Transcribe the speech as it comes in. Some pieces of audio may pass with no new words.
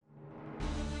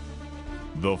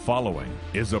The following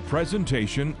is a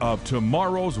presentation of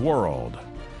Tomorrow's World.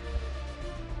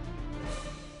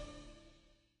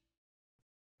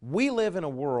 We live in a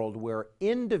world where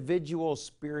individual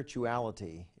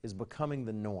spirituality is becoming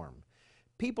the norm.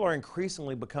 People are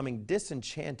increasingly becoming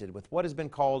disenchanted with what has been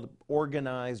called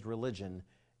organized religion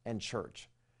and church.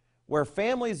 Where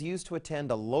families used to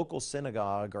attend a local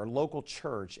synagogue or local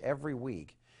church every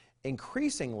week,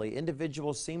 increasingly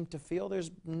individuals seem to feel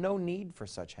there's no need for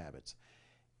such habits.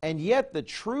 And yet the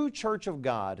true Church of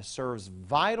God serves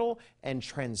vital and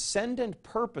transcendent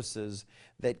purposes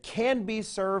that can be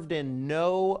served in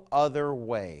no other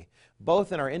way,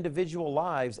 both in our individual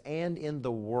lives and in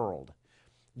the world.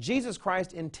 Jesus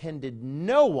Christ intended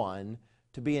no one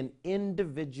to be an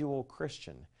individual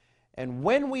Christian. And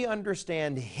when we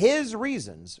understand His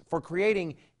reasons for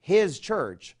creating His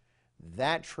church,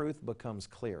 that truth becomes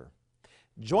clear.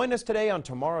 Join us today on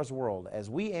Tomorrow's World as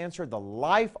we answer the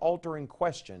life-altering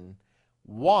question,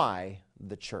 why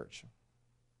the church?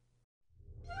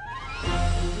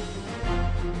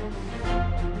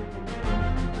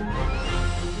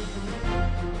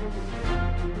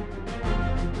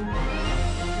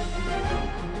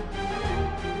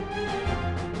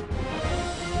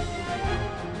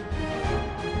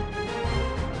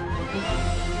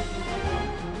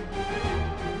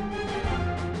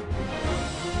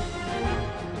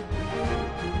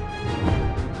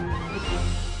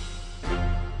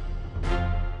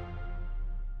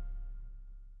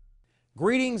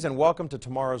 Greetings and welcome to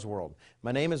Tomorrow's World.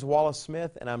 My name is Wallace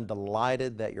Smith and I'm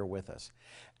delighted that you're with us.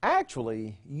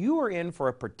 Actually, you are in for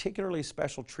a particularly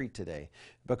special treat today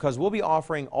because we'll be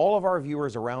offering all of our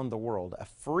viewers around the world a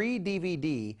free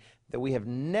DVD that we have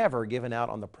never given out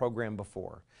on the program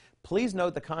before. Please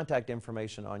note the contact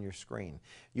information on your screen.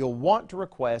 You'll want to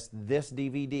request this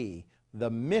DVD, The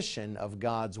Mission of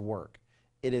God's Work.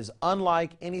 It is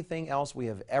unlike anything else we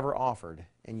have ever offered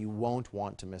and you won't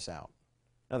want to miss out.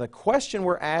 Now, the question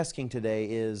we're asking today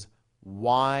is,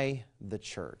 why the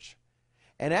church?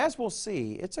 And as we'll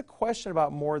see, it's a question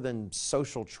about more than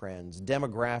social trends,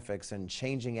 demographics, and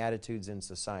changing attitudes in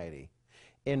society.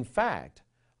 In fact,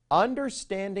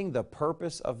 understanding the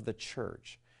purpose of the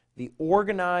church, the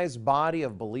organized body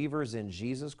of believers in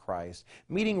Jesus Christ,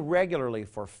 meeting regularly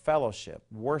for fellowship,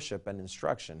 worship, and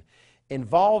instruction,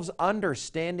 involves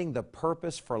understanding the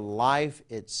purpose for life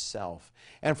itself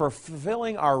and for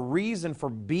fulfilling our reason for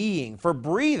being, for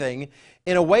breathing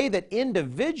in a way that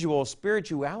individual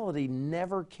spirituality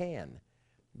never can,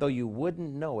 though you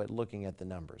wouldn't know it looking at the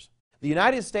numbers. The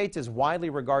United States is widely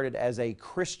regarded as a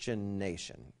Christian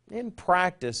nation, in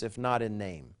practice if not in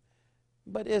name.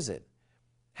 But is it?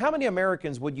 How many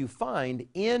Americans would you find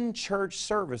in church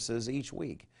services each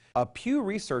week? A Pew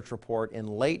Research report in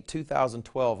late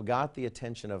 2012 got the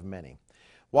attention of many.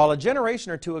 While a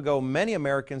generation or two ago many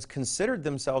Americans considered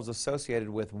themselves associated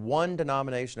with one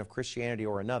denomination of Christianity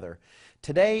or another,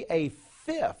 today a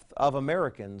fifth of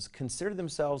Americans consider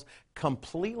themselves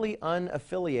completely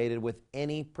unaffiliated with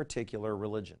any particular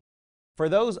religion. For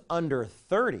those under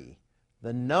 30,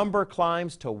 the number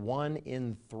climbs to 1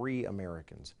 in 3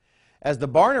 Americans. As the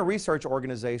Barna Research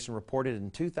Organization reported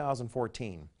in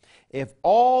 2014, if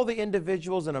all the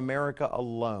individuals in America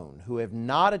alone who have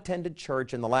not attended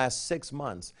church in the last 6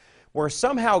 months were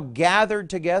somehow gathered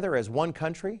together as one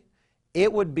country,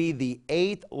 it would be the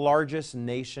 8th largest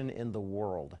nation in the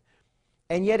world.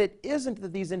 And yet it isn't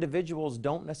that these individuals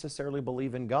don't necessarily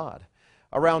believe in God.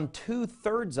 Around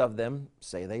 2/3 of them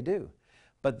say they do.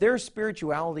 But their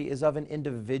spirituality is of an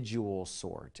individual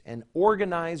sort, and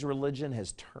organized religion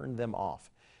has turned them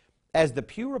off. As the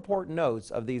Pew Report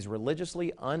notes of these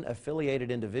religiously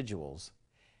unaffiliated individuals,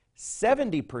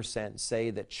 70% say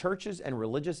that churches and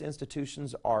religious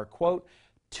institutions are, quote,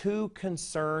 too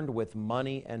concerned with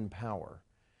money and power,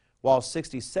 while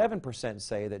 67%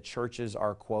 say that churches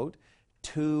are, quote,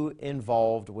 too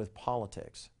involved with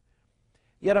politics.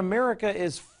 Yet America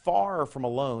is far from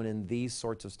alone in these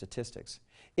sorts of statistics.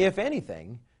 If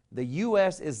anything, the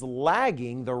U.S. is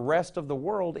lagging the rest of the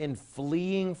world in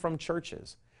fleeing from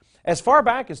churches. As far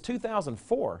back as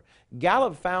 2004,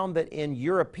 Gallup found that in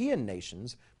European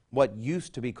nations, what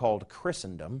used to be called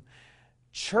Christendom,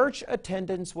 church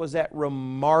attendance was at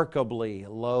remarkably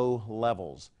low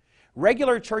levels.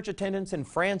 Regular church attendance in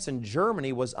France and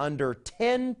Germany was under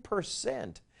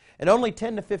 10%, and only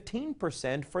 10 to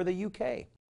 15% for the UK.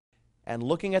 And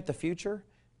looking at the future,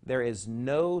 there is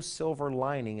no silver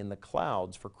lining in the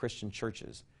clouds for Christian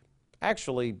churches.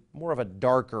 Actually, more of a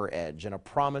darker edge and a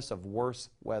promise of worse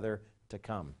weather to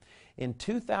come. In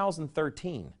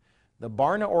 2013, the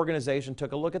Barna organization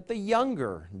took a look at the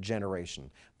younger generation,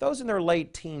 those in their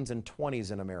late teens and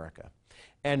 20s in America,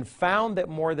 and found that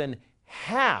more than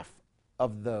half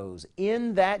of those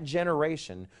in that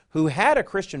generation who had a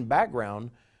Christian background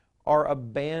are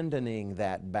abandoning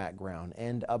that background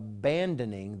and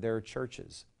abandoning their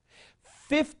churches.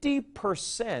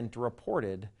 50%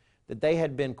 reported that they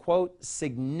had been, quote,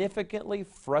 significantly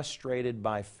frustrated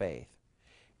by faith.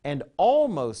 And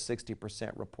almost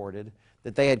 60% reported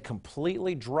that they had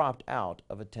completely dropped out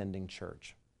of attending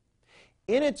church.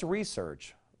 In its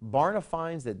research, Barna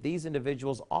finds that these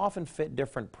individuals often fit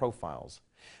different profiles.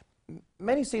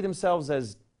 Many see themselves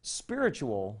as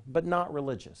spiritual but not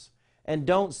religious, and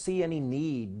don't see any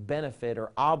need, benefit,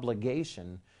 or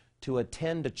obligation to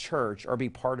attend a church or be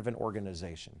part of an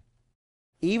organization.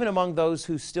 Even among those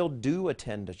who still do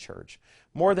attend a church,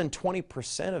 more than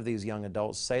 20% of these young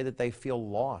adults say that they feel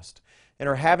lost and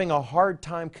are having a hard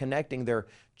time connecting their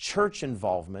church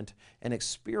involvement and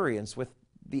experience with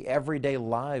the everyday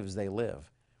lives they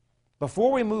live.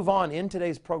 Before we move on in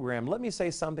today's program, let me say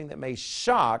something that may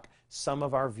shock some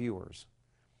of our viewers.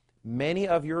 Many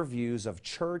of your views of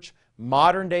church,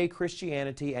 modern-day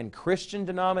Christianity, and Christian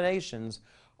denominations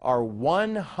are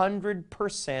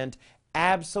 100%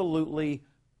 absolutely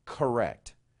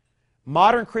correct.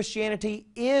 Modern Christianity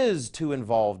is too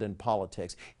involved in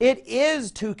politics. It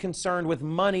is too concerned with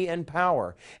money and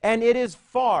power. And it is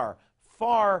far,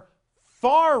 far,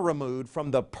 far removed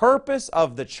from the purpose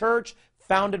of the church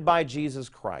founded by Jesus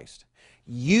Christ.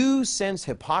 You sense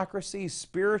hypocrisy,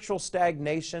 spiritual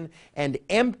stagnation, and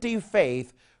empty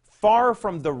faith far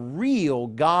from the real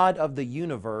God of the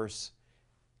universe,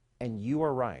 and you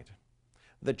are right.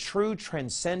 The true,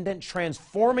 transcendent,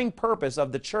 transforming purpose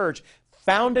of the church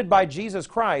founded by Jesus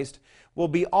Christ will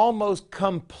be almost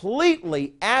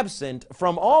completely absent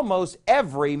from almost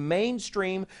every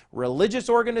mainstream religious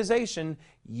organization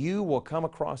you will come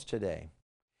across today.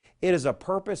 It is a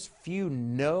purpose few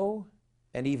know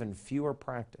and even fewer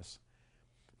practice.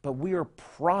 But we are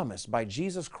promised by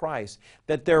Jesus Christ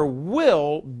that there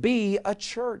will be a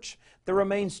church that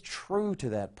remains true to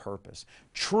that purpose,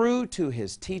 true to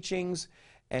His teachings,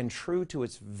 and true to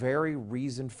its very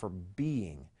reason for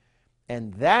being.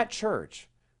 And that church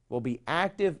will be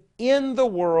active in the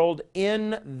world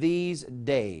in these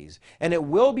days, and it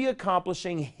will be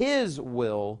accomplishing His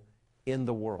will in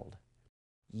the world.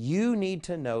 You need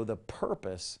to know the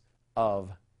purpose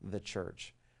of the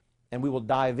church. And we will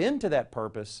dive into that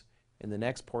purpose in the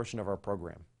next portion of our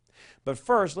program. But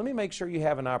first, let me make sure you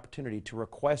have an opportunity to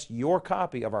request your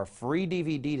copy of our free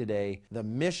DVD today, The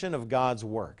Mission of God's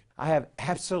Work. I have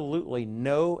absolutely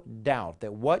no doubt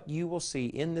that what you will see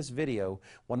in this video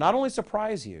will not only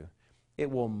surprise you, it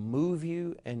will move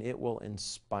you and it will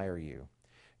inspire you.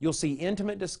 You'll see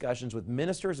intimate discussions with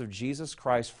ministers of Jesus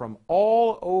Christ from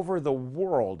all over the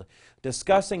world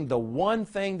discussing the one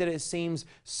thing that it seems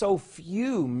so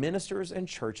few ministers and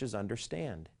churches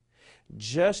understand.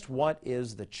 Just what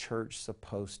is the church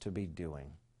supposed to be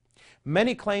doing?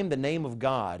 Many claim the name of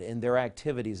God in their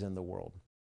activities in the world,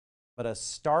 but a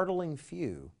startling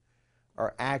few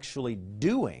are actually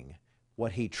doing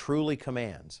what He truly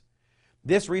commands.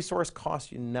 This resource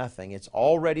costs you nothing. It's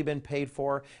already been paid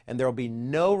for, and there will be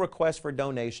no request for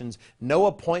donations, no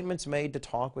appointments made to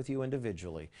talk with you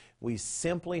individually. We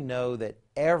simply know that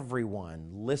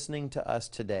everyone listening to us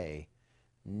today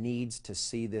needs to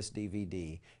see this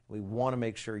DVD. We want to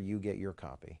make sure you get your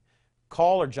copy.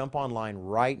 Call or jump online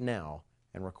right now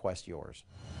and request yours.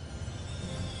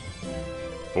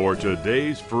 For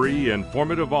today's free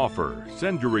informative offer,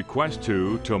 send your request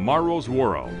to Tomorrow's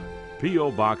World,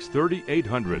 P.O. Box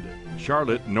 3800,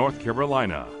 Charlotte, North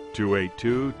Carolina,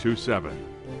 28227.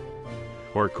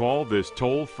 Or call this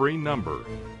toll-free number,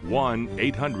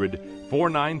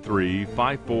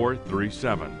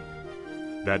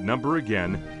 1-800-493-5437. That number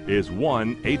again is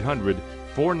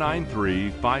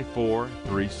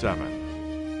 1-800-493-5437.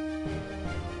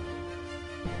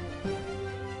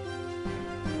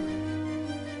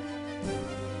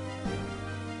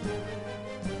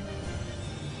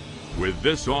 With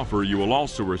this offer, you will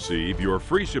also receive your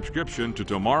free subscription to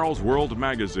Tomorrow's World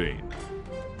magazine,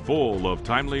 full of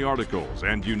timely articles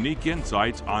and unique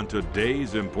insights on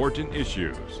today's important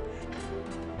issues.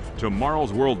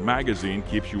 Tomorrow's World magazine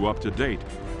keeps you up to date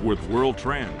with world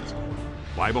trends,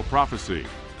 Bible prophecy,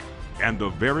 and the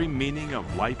very meaning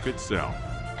of life itself.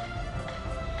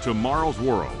 Tomorrow's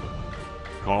World.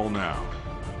 Call now.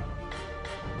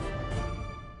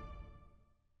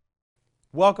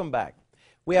 Welcome back.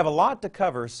 We have a lot to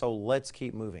cover, so let's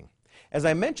keep moving. As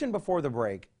I mentioned before the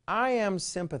break, I am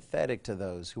sympathetic to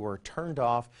those who are turned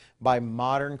off by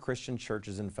modern Christian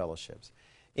churches and fellowships.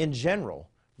 In general,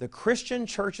 the Christian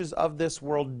churches of this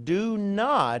world do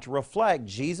not reflect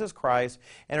Jesus Christ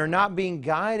and are not being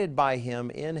guided by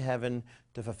Him in heaven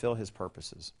to fulfill His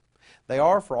purposes. They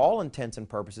are, for all intents and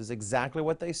purposes, exactly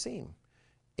what they seem,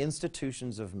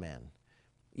 institutions of men.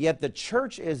 Yet the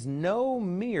church is no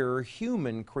mere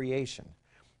human creation.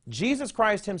 Jesus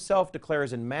Christ Himself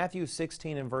declares in Matthew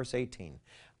 16 and verse 18,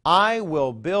 "I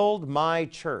will build my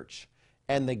church,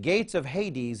 and the gates of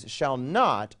Hades shall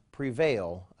not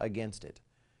prevail against it."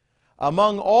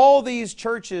 Among all these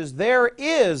churches, there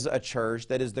is a church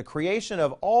that is the creation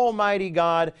of Almighty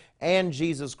God and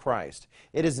Jesus Christ.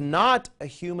 It is not a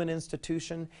human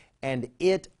institution, and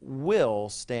it will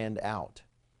stand out.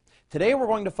 Today we're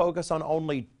going to focus on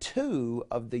only two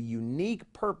of the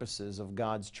unique purposes of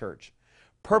God's church,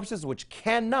 purposes which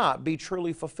cannot be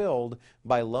truly fulfilled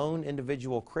by lone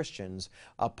individual Christians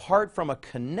apart from a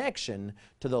connection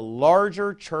to the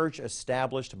larger church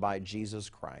established by Jesus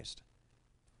Christ.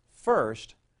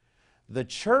 First, the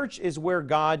church is where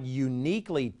God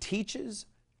uniquely teaches,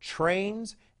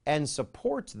 trains, and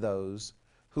supports those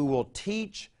who will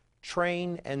teach,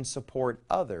 train, and support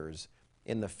others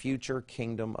in the future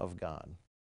kingdom of God.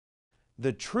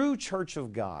 The true church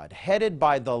of God, headed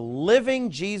by the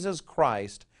living Jesus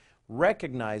Christ,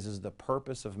 recognizes the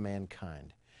purpose of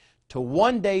mankind to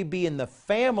one day be in the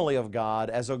family of God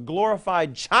as a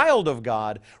glorified child of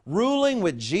God, ruling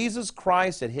with Jesus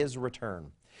Christ at His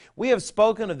return. We have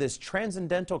spoken of this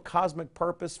transcendental cosmic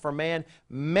purpose for man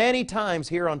many times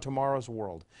here on Tomorrow's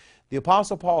World. The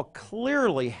Apostle Paul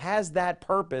clearly has that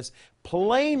purpose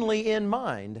plainly in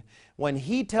mind when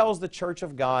he tells the church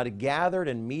of God gathered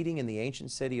and meeting in the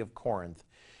ancient city of Corinth,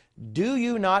 "Do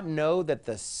you not know that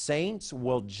the saints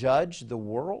will judge the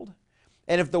world?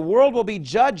 And if the world will be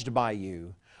judged by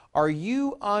you, are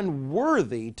you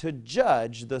unworthy to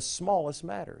judge the smallest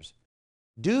matters?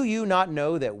 Do you not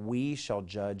know that we shall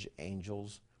judge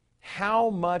angels? How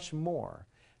much more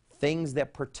things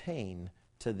that pertain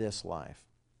to this life?"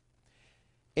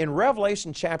 In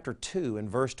Revelation chapter 2 and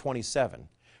verse 27,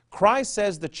 Christ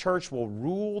says the church will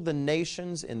rule the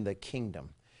nations in the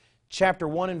kingdom. Chapter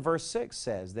 1 and verse 6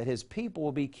 says that His people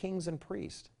will be kings and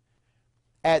priests.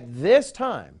 At this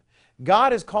time,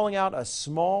 God is calling out a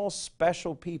small,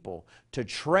 special people to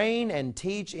train and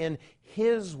teach in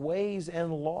His ways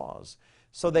and laws,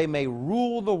 so they may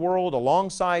rule the world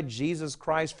alongside Jesus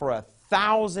Christ for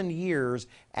 1,000 years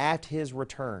at His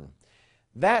return.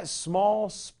 That small,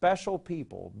 special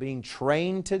people being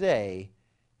trained today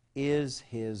is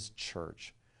His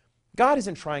church. God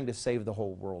isn't trying to save the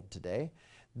whole world today.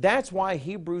 That's why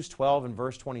Hebrews 12 and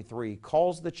verse 23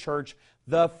 calls the church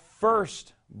the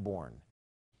firstborn.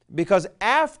 Because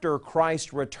after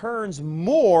Christ returns,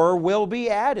 more will be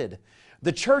added.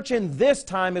 The church in this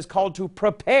time is called to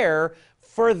prepare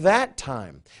for that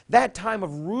time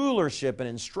of rulership and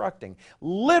instructing,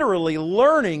 literally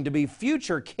learning to be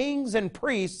future kings and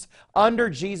priests under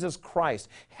Jesus Christ,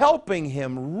 helping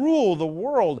Him rule the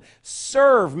world,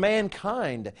 serve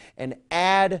mankind, and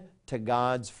add to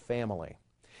God's family.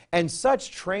 And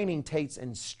such training takes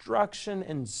instruction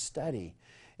and study.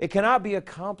 It cannot be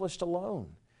accomplished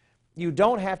alone. You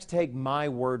don't have to take my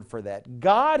word for that.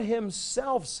 God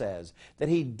Himself says that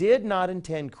He did not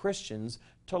intend Christians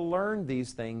to learn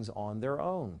these things on their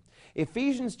own.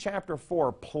 Ephesians chapter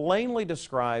 4 plainly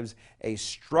describes a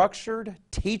structured,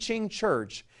 teaching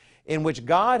church in which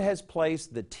God has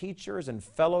placed the teachers and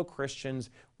fellow Christians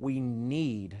we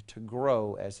need to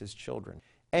grow as His children.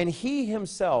 And He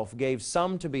Himself gave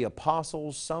some to be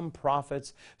apostles, some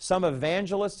prophets, some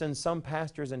evangelists, and some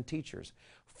pastors and teachers,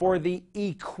 for the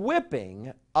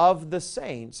equipping of the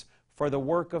saints for the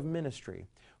work of ministry,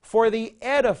 for the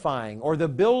edifying or the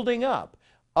building up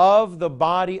of the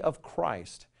body of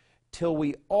Christ, till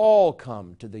we all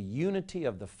come to the unity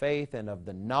of the faith and of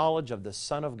the knowledge of the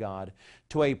Son of God,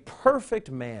 to a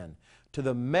perfect man, to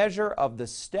the measure of the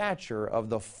stature of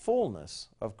the fullness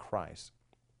of Christ.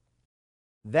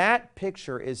 That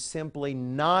picture is simply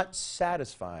not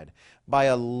satisfied by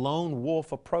a lone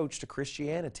wolf approach to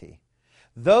Christianity.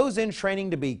 Those in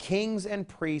training to be kings and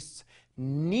priests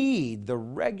need the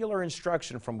regular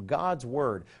instruction from God's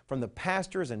Word, from the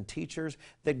pastors and teachers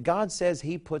that God says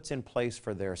He puts in place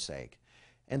for their sake.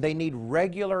 And they need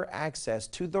regular access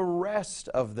to the rest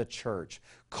of the church,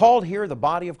 called here the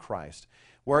body of Christ,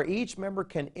 where each member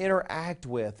can interact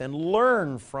with and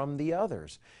learn from the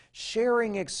others,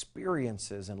 sharing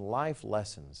experiences and life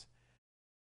lessons.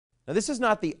 Now, this is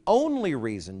not the only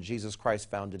reason Jesus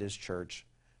Christ founded His church,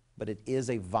 but it is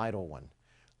a vital one.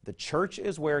 The church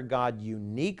is where God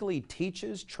uniquely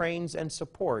teaches, trains, and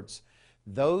supports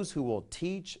those who will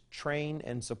teach, train,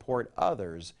 and support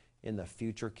others in the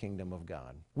future kingdom of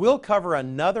God. We'll cover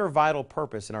another vital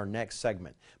purpose in our next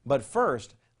segment. But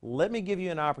first, let me give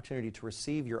you an opportunity to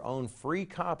receive your own free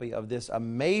copy of this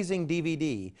amazing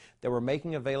DVD that we're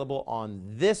making available on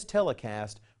this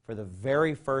telecast for the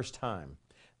very first time,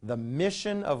 The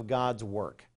Mission of God's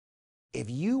Work. If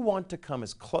you want to come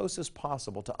as close as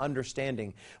possible to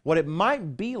understanding what it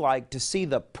might be like to see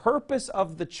the purpose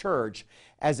of the church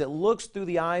as it looks through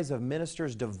the eyes of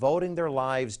ministers devoting their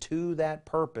lives to that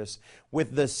purpose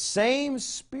with the same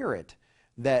spirit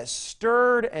that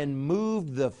stirred and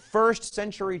moved the first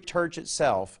century church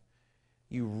itself,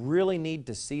 you really need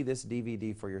to see this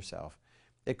DVD for yourself.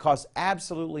 It costs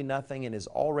absolutely nothing and is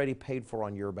already paid for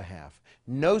on your behalf.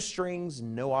 No strings,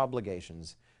 no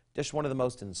obligations. Just one of the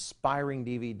most inspiring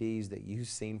DVDs that you've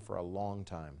seen for a long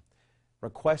time.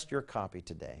 Request your copy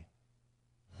today.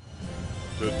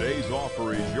 Today's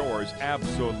offer is yours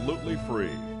absolutely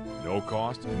free. No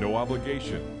cost, no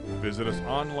obligation. Visit us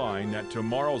online at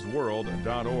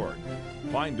tomorrowsworld.org.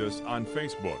 Find us on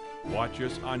Facebook, watch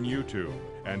us on YouTube,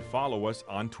 and follow us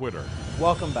on Twitter.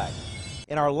 Welcome back.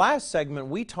 In our last segment,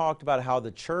 we talked about how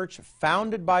the church,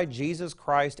 founded by Jesus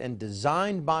Christ and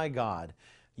designed by God,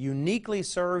 uniquely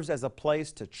serves as a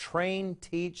place to train,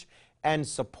 teach, and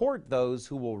support those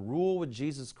who will rule with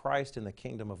Jesus Christ in the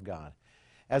kingdom of God.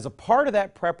 As a part of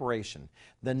that preparation,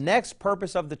 the next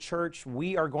purpose of the church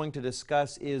we are going to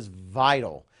discuss is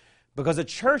vital, because a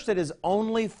church that is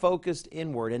only focused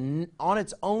inward and on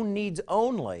its own needs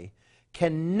only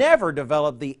can never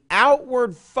develop the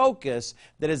outward focus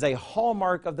that is a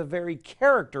hallmark of the very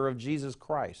character of Jesus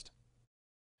Christ.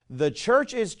 The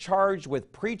church is charged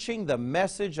with preaching the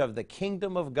message of the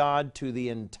kingdom of God to the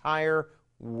entire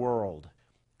world.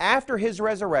 After His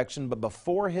resurrection, but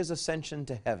before His ascension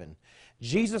to heaven,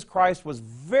 Jesus Christ was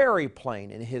very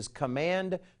plain in His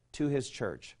command to His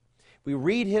church. We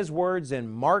read His words in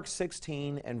Mark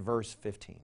 16 and verse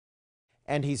 15.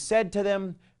 And He said to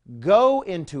them, "Go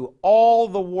into all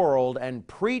the world and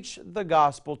preach the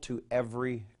gospel to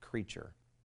every creature."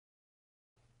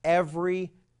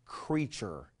 Every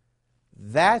creature.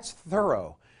 That's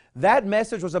thorough. That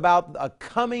message was about a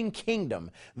coming kingdom,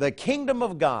 the kingdom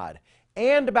of God,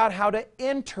 and about how to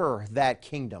enter that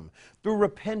kingdom through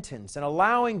repentance and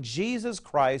allowing Jesus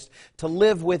Christ to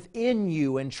live within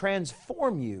you and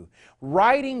transform you,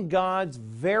 writing God's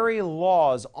very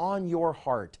laws on your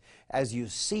heart as you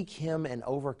seek Him and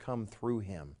overcome through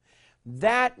Him.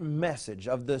 That message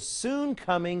of the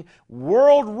soon-coming,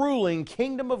 world-ruling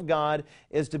kingdom of God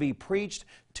is to be preached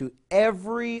to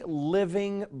every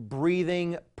living,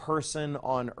 breathing person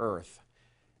on earth.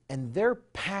 And their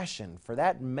passion for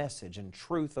that message and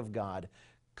truth of God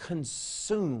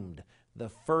consumed the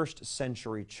first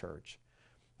century church.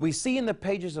 We see in the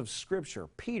pages of Scripture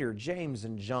Peter, James,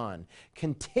 and John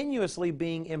continuously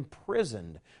being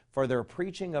imprisoned for their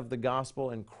preaching of the gospel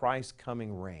and Christ's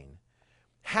coming reign.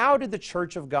 How did the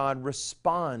church of God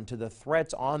respond to the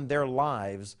threats on their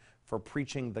lives for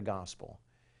preaching the gospel?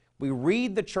 We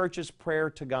read the church's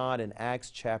prayer to God in Acts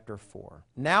chapter 4.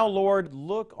 "Now, Lord,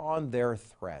 look on their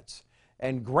threats,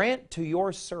 and grant to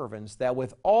your servants that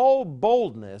with all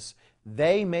boldness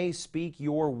they may speak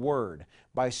your word,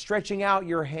 by stretching out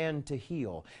your hand to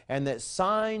heal, and that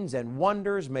signs and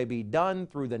wonders may be done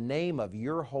through the name of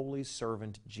your holy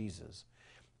servant Jesus."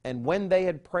 And when they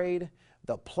had prayed,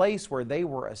 the place where they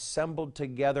were assembled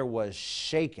together was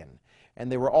shaken,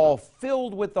 and they were all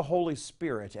filled with the Holy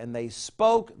Spirit, and they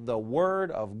spoke the word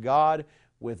of God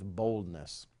with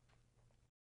boldness.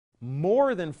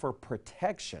 More than for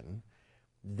protection,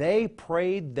 they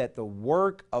prayed that the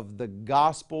work of the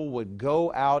gospel would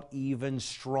go out even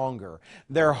stronger.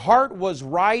 Their heart was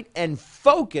right and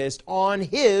focused on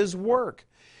His work.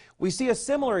 We see a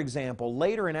similar example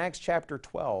later in Acts chapter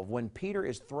 12 when Peter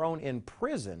is thrown in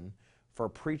prison for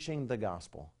preaching the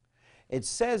gospel. It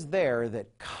says there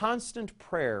that constant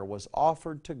prayer was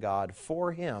offered to God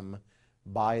for him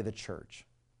by the church.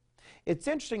 It's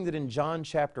interesting that in John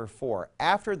chapter 4,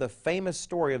 after the famous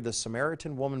story of the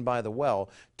Samaritan woman by the well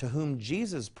to whom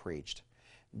Jesus preached,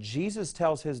 Jesus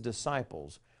tells His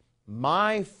disciples,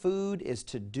 "My food is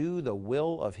to do the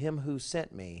will of Him who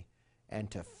sent me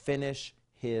and to finish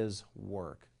His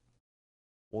work."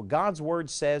 Well, God's Word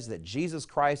says that Jesus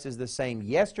Christ is the same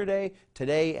yesterday,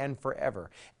 today, and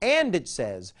forever. And it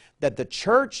says that the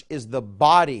church is the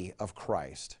body of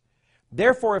Christ.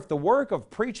 Therefore, if the work of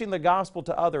preaching the gospel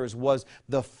to others was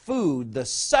the food, the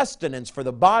sustenance for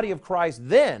the body of Christ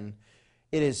then,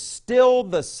 it is still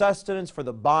the sustenance for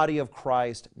the body of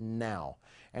Christ now.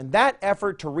 And that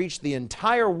effort to reach the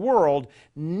entire world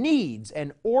needs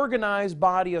an organized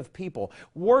body of people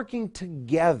working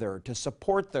together to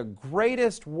support the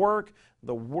greatest work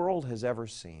the world has ever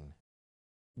seen.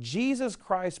 Jesus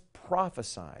Christ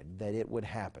prophesied that it would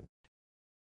happen,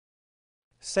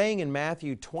 saying in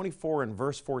Matthew 24 and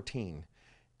verse 14,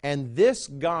 "And this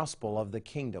gospel of the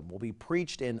kingdom will be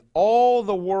preached in all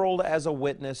the world as a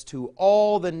witness to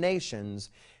all the nations,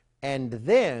 and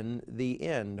then the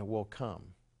end will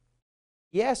come."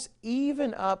 Yes,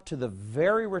 even up to the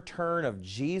very return of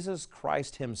Jesus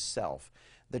Christ Himself,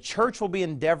 the church will be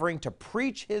endeavoring to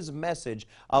preach His message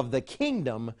of the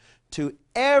kingdom to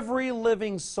every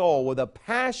living soul with a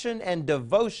passion and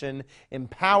devotion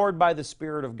empowered by the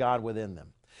Spirit of God within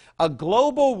them. A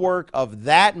global work of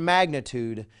that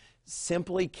magnitude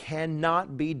simply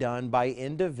cannot be done by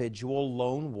individual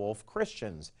lone wolf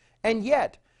Christians. And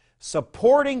yet,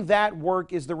 supporting that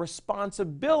work is the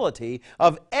responsibility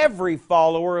of every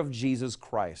follower of Jesus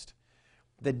Christ.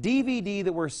 The DVD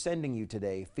that we're sending you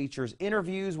today features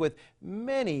interviews with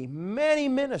many, many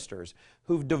ministers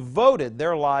who've devoted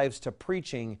their lives to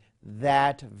preaching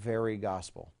that very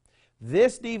gospel.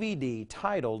 This DVD,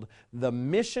 titled "The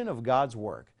Mission of God's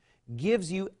Work,"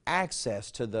 gives you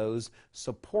access to those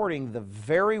supporting the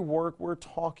very work we're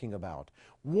talking about,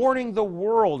 warning the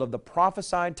world of the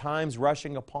prophesied times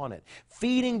rushing upon it,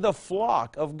 feeding the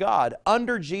flock of God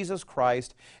under Jesus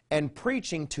Christ, and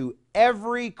preaching to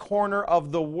every corner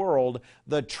of the world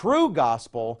the true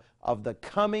gospel of the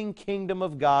coming kingdom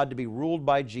of God to be ruled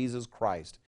by Jesus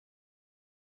Christ.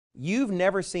 You've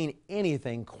never seen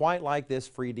anything quite like this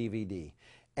free DVD,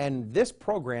 and this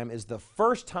program is the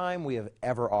first time we have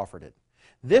ever offered it.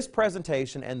 This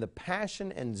presentation and the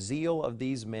passion and zeal of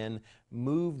these men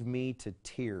moved me to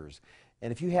tears.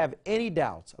 And if you have any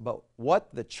doubts about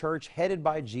what the church headed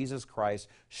by Jesus Christ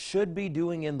should be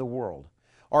doing in the world,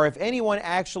 or if anyone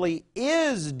actually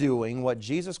is doing what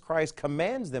Jesus Christ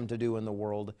commands them to do in the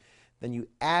world, then you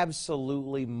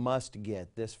absolutely must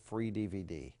get this free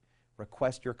DVD.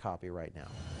 Request your copy right now.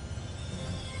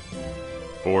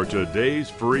 For today's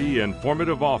free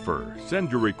informative offer,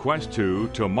 send your request to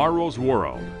Tomorrow's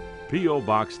World, P.O.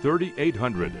 Box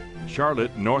 3800,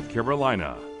 Charlotte, North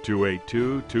Carolina,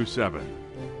 28227.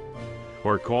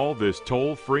 Or call this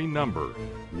toll-free number,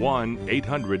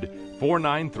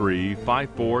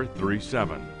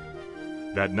 1-800-493-5437.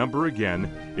 That number again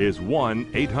is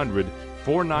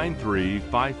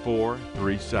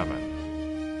 1-800-493-5437.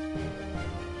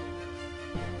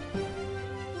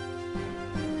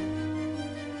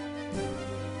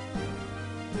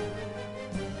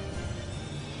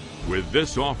 With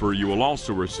this offer, you will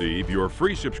also receive your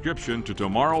free subscription to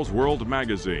Tomorrow's World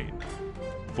magazine,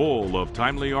 full of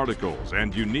timely articles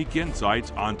and unique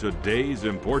insights on today's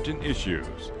important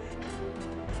issues.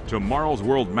 Tomorrow's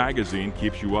World magazine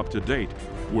keeps you up to date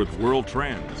with world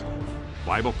trends,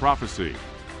 Bible prophecy,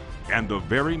 and the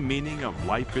very meaning of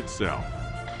life itself.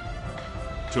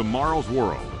 Tomorrow's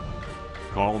World.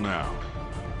 Call now.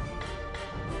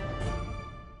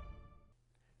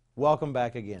 Welcome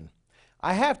back again.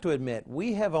 I have to admit,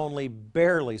 we have only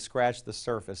barely scratched the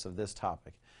surface of this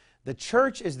topic. The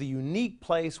church is the unique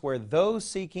place where those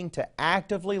seeking to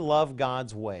actively love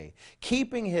God's way,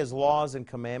 keeping His laws and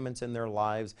commandments in their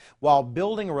lives while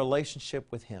building a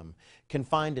relationship with Him, can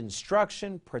find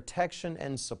instruction, protection,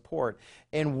 and support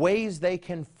in ways they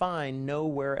can find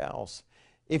nowhere else.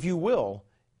 If you will,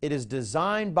 it is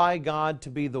designed by God to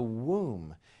be the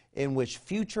womb in which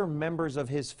future members of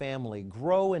His family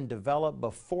grow and develop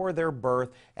before their birth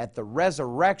at the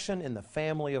resurrection in the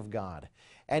family of God.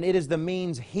 And it is the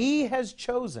means He has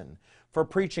chosen for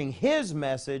preaching His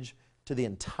message to the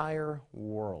entire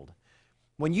world.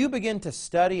 When you begin to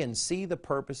study and see the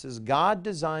purposes God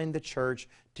designed the church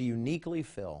to uniquely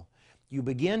fill, you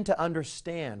begin to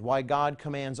understand why God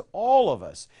commands all of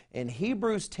us in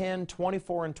Hebrews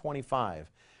 10:24 and 25,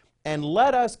 "And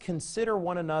let us consider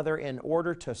one another in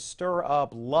order to stir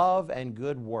up love and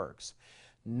good works,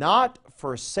 not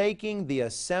forsaking the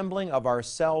assembling of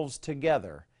ourselves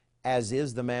together, as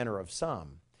is the manner of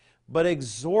some, but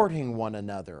exhorting one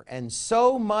another, and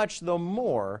so much the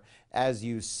more as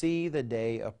you see the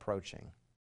day approaching."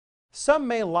 Some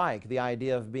may like the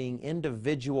idea of being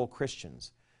individual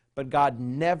Christians, but God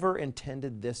never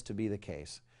intended this to be the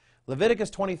case. Leviticus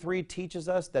 23 teaches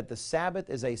us that the Sabbath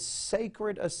is a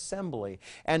sacred assembly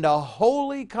and a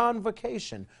holy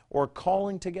convocation or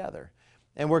calling together.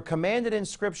 And we're commanded in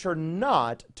Scripture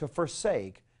not to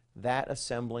forsake that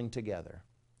assembling together.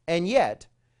 And yet,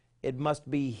 it must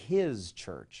be His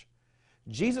church.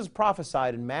 Jesus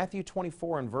prophesied in Matthew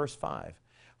 24 and verse 5,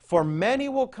 For many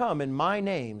will come in my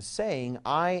name, saying,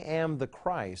 I am the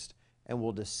Christ, and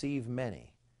will deceive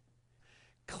many.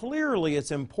 Clearly,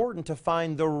 it's important to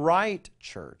find the right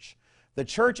church, the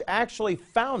church actually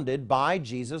founded by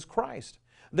Jesus Christ,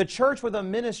 the church with a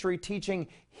ministry teaching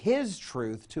His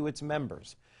truth to its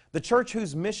members, the church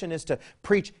whose mission is to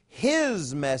preach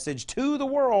His message to the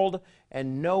world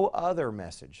and no other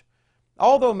message.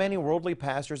 Although many worldly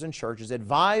pastors and churches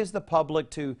advise the public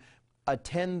to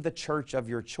attend the church of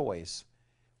your choice,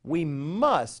 we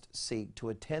must seek to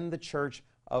attend the church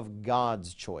of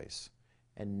God's choice,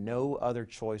 and no other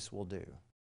choice will do.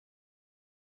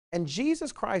 And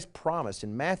Jesus Christ promised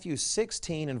in Matthew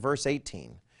 16 and verse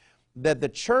 18 that the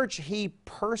church He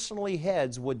personally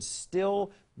heads would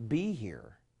still be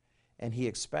here, and He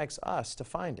expects us to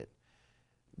find it.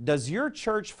 Does your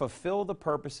church fulfill the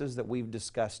purposes that we've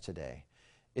discussed today?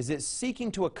 Is it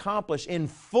seeking to accomplish in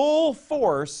full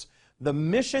force the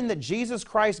mission that Jesus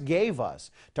Christ gave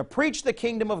us to preach the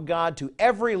kingdom of God to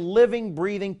every living,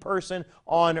 breathing person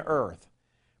on earth?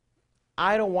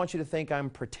 I don't want you to think I'm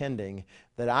pretending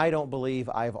that I don't believe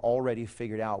I've already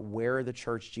figured out where the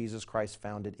church Jesus Christ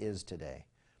founded is today.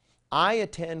 I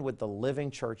attend with the Living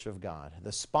Church of God,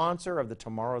 the sponsor of the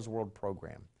Tomorrow's World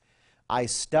program. I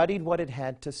studied what it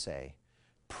had to say,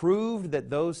 proved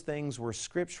that those things were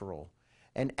scriptural,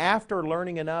 and after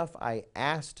learning enough, I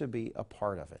asked to be a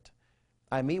part of it.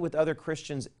 I meet with other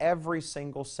Christians every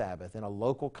single Sabbath in a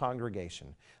local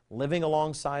congregation, living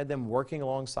alongside them, working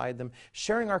alongside them,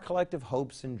 sharing our collective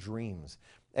hopes and dreams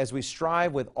as we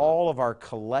strive with all of our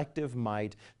collective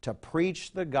might to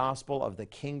preach the gospel of the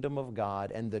kingdom of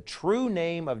God and the true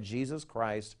name of Jesus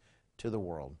Christ to the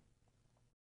world.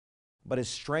 But as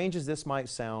strange as this might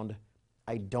sound,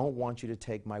 I don't want you to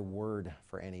take my word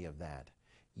for any of that.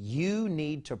 You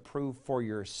need to prove for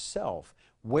yourself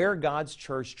where God's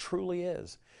church truly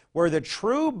is, where the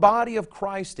true body of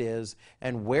Christ is,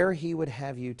 and where He would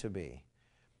have you to be.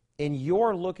 In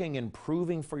your looking and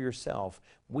proving for yourself,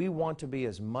 we want to be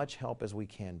as much help as we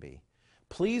can be.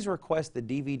 Please request the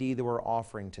DVD that we're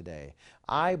offering today.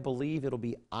 I believe it'll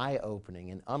be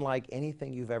eye-opening and unlike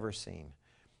anything you've ever seen.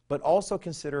 But also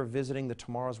consider visiting the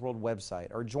Tomorrow's World website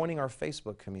or joining our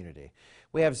Facebook community.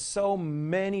 We have so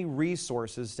many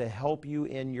resources to help you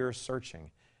in your searching.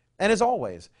 And as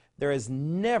always, there is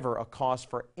never a cost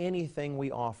for anything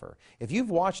we offer. If you've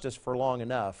watched us for long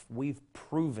enough, we've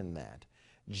proven that.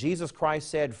 Jesus Christ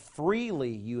said,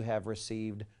 freely you have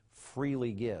received,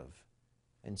 freely give.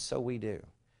 And so we do.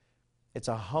 It's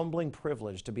a humbling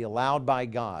privilege to be allowed by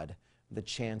God the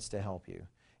chance to help you.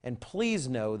 And please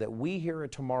know that we here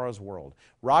at Tomorrow's World,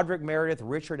 Roderick Meredith,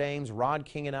 Richard Ames, Rod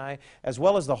King and I, as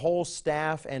well as the whole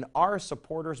staff and our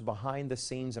supporters behind the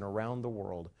scenes and around the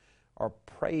world, are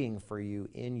praying for you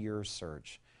in your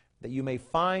search, that you may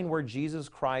find where Jesus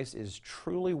Christ is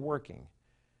truly working,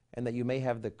 and that you may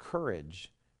have the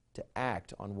courage to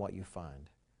act on what you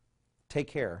find. Take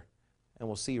care, and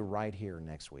we'll see you right here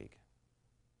next week.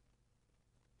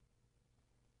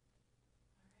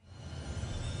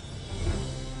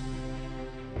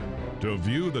 To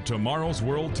view the Tomorrow's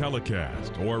World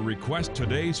telecast or request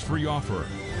today's free offer,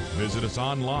 visit us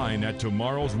online at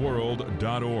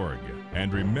tomorrowsworld.org.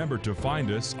 And remember to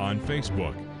find us on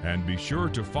Facebook and be sure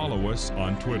to follow us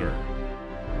on Twitter.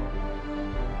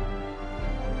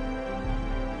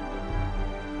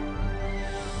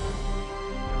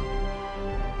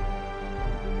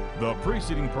 The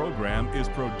preceding program is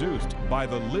produced by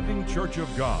the Living Church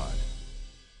of God.